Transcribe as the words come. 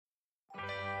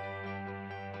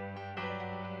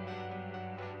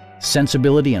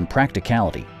Sensibility and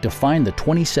practicality define the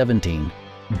 2017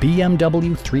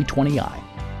 BMW 320i.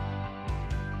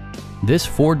 This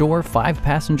four-door,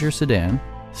 five-passenger sedan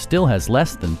still has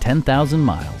less than 10,000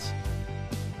 miles.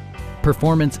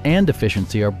 Performance and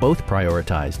efficiency are both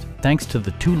prioritized thanks to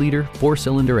the 2-liter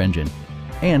four-cylinder engine.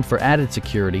 And for added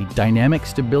security, dynamic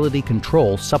stability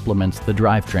control supplements the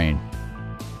drivetrain.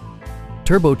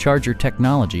 Turbocharger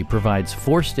technology provides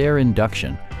forced air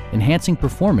induction, enhancing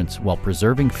performance while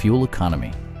preserving fuel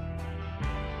economy.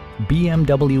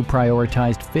 BMW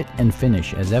prioritized fit and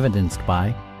finish as evidenced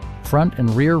by front and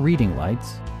rear reading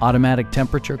lights, automatic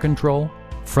temperature control,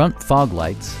 front fog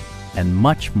lights, and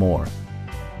much more.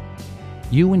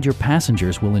 You and your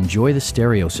passengers will enjoy the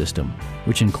stereo system,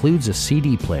 which includes a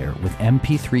CD player with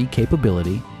MP3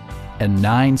 capability and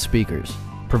 9 speakers,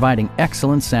 providing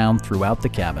excellent sound throughout the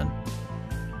cabin.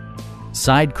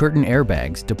 Side curtain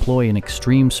airbags deploy in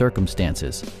extreme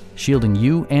circumstances, shielding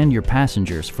you and your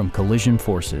passengers from collision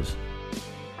forces.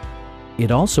 It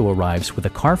also arrives with a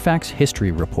Carfax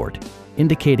history report,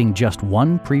 indicating just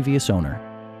one previous owner.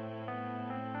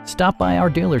 Stop by our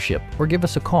dealership or give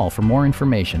us a call for more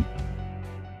information.